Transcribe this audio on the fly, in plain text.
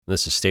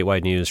This is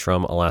statewide news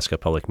from Alaska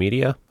Public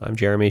Media. I'm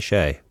Jeremy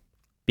Shea.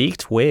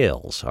 Beaked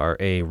whales are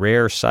a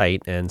rare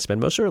sight and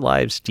spend most of their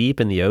lives deep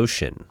in the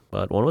ocean,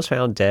 but one was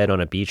found dead on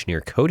a beach near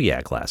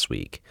Kodiak last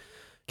week.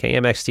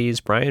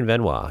 KMXT's Brian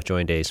Venois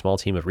joined a small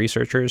team of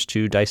researchers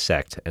to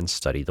dissect and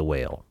study the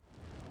whale.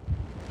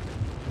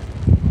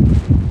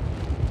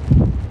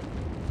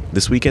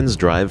 This weekend's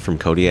drive from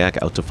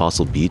Kodiak out to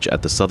Fossil Beach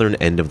at the southern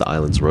end of the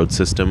island's road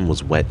system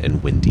was wet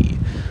and windy.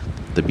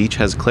 The beach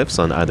has cliffs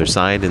on either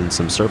side, and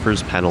some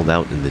surfers paddled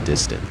out in the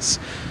distance.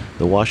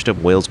 The washed-up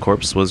whale's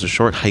corpse was a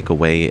short hike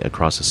away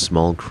across a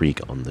small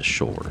creek on the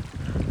shore.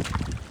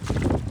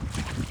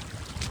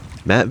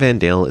 Matt Van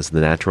Dale is the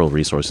Natural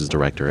Resources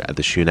Director at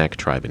the Shunak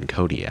Tribe in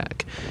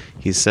Kodiak.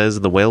 He says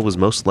the whale was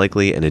most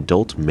likely an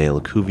adult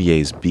male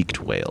Cuvier's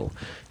beaked whale.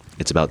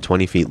 It's about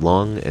 20 feet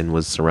long and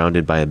was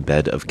surrounded by a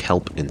bed of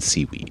kelp and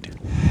seaweed.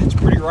 It's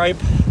pretty ripe.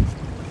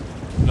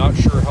 Not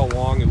sure how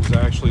long it was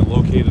actually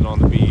located on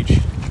the beach,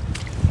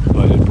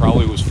 but it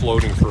probably was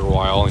floating for a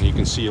while, and you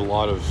can see a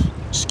lot of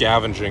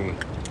scavenging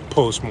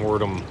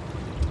post-mortem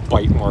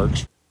bite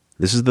marks.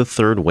 This is the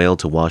third whale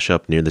to wash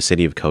up near the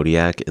city of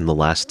Kodiak in the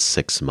last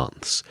 6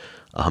 months.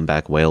 A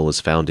humpback whale was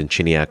found in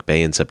Chiniak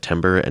Bay in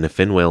September, and a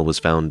fin whale was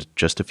found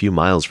just a few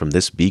miles from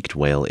this beaked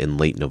whale in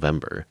late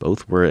November.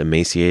 Both were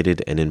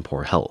emaciated and in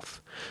poor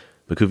health.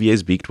 But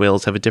Cuvier's beaked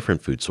whales have a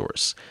different food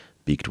source.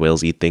 Beaked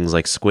whales eat things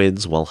like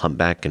squids, while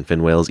humpback and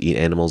fin whales eat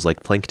animals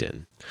like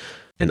plankton.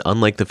 And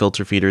unlike the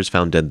filter feeders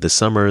found dead this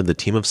summer, the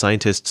team of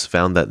scientists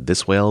found that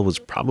this whale was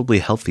probably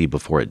healthy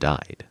before it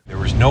died. There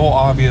was no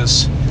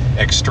obvious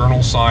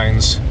external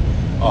signs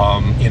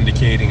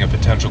indicating a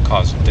potential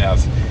cause of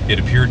death. It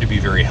appeared to be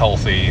very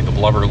healthy. The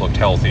blubber looked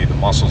healthy. The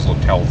muscles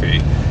looked healthy.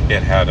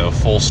 It had a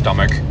full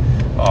stomach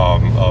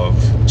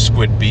of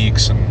squid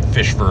beaks and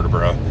fish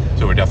vertebra,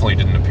 so it definitely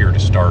didn't appear to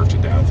starve to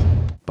death.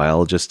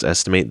 Biologists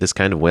estimate this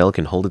kind of whale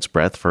can hold its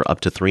breath for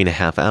up to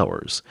 3.5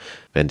 hours.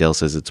 Van Dale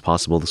says it's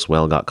possible this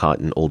whale got caught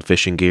in old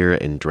fishing gear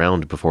and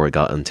drowned before it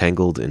got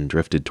untangled and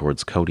drifted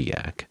towards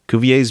Kodiak.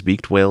 Cuvier's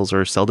beaked whales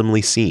are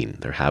seldomly seen.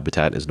 Their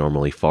habitat is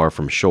normally far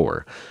from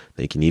shore.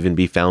 They can even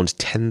be found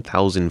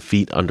 10,000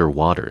 feet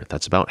underwater.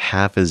 That's about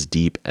half as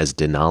deep as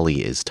Denali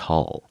is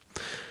tall.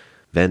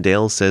 Van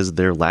Dale says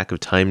their lack of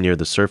time near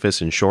the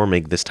surface and shore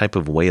make this type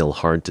of whale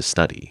hard to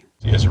study.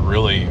 It's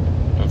really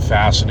a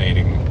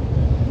fascinating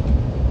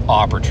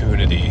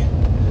opportunity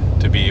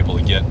to be able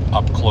to get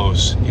up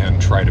close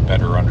and try to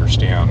better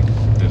understand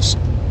this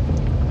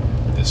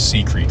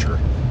sea creature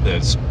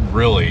that's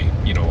really,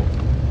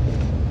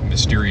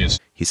 mysterious.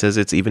 He says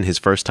it's even his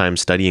first time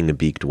studying a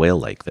beaked whale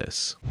like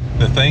this.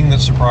 The thing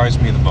that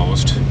surprised me the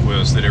most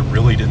was that it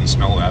really didn't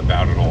smell that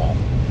bad at all.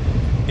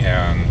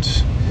 And,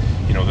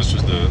 this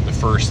was the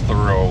first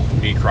thorough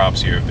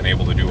necropsy I've been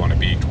able to do on a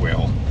beaked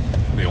whale.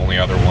 The only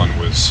other one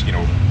was,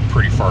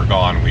 pretty far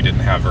gone. We didn't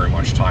have very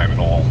much time at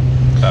all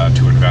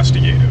to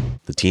investigate it.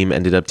 The team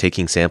ended up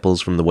taking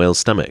samples from the whale's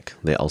stomach.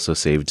 They also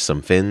saved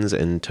some fins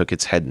and took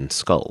its head and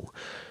skull.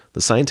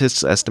 The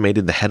scientists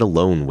estimated the head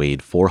alone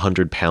weighed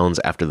 400 pounds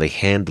after they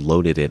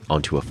hand-loaded it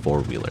onto a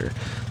four-wheeler.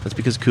 That's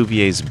because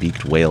Cuvier's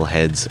beaked whale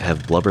heads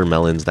have blubber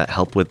melons that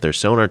help with their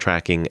sonar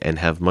tracking and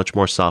have much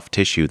more soft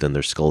tissue than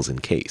their skulls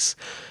and case.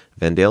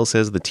 Van Dale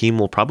says the team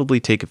will probably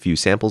take a few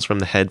samples from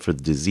the head for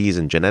the disease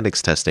and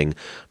genetics testing,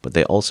 but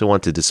they also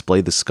want to display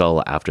the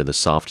skull after the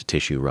soft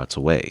tissue rots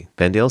away.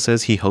 Van Dale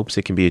says he hopes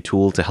it can be a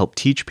tool to help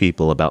teach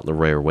people about the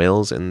rare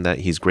whales, and that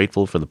he's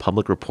grateful for the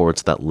public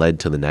reports that led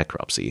to the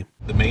necropsy.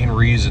 The main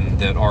reason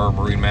that our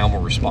marine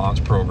mammal response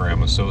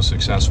program is so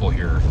successful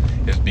here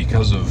is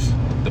because of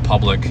the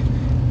public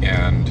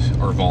and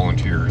our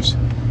volunteers,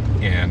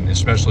 and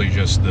especially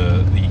just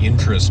the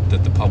interest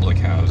that the public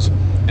has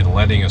in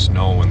letting us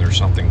know when there's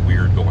something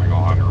weird going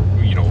on, or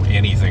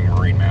anything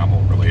marine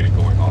mammal related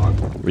going on.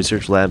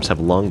 Research labs have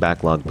a long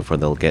backlog before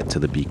they'll get to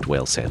the beaked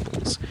whale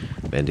samples.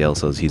 Van Dale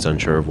says he's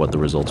unsure of what the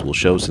results will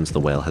show since the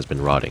whale has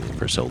been rotting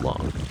for so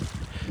long.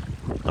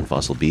 On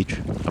Fossil Beach,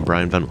 I'm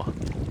Brian Venois.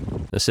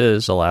 This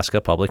is Alaska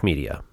Public Media.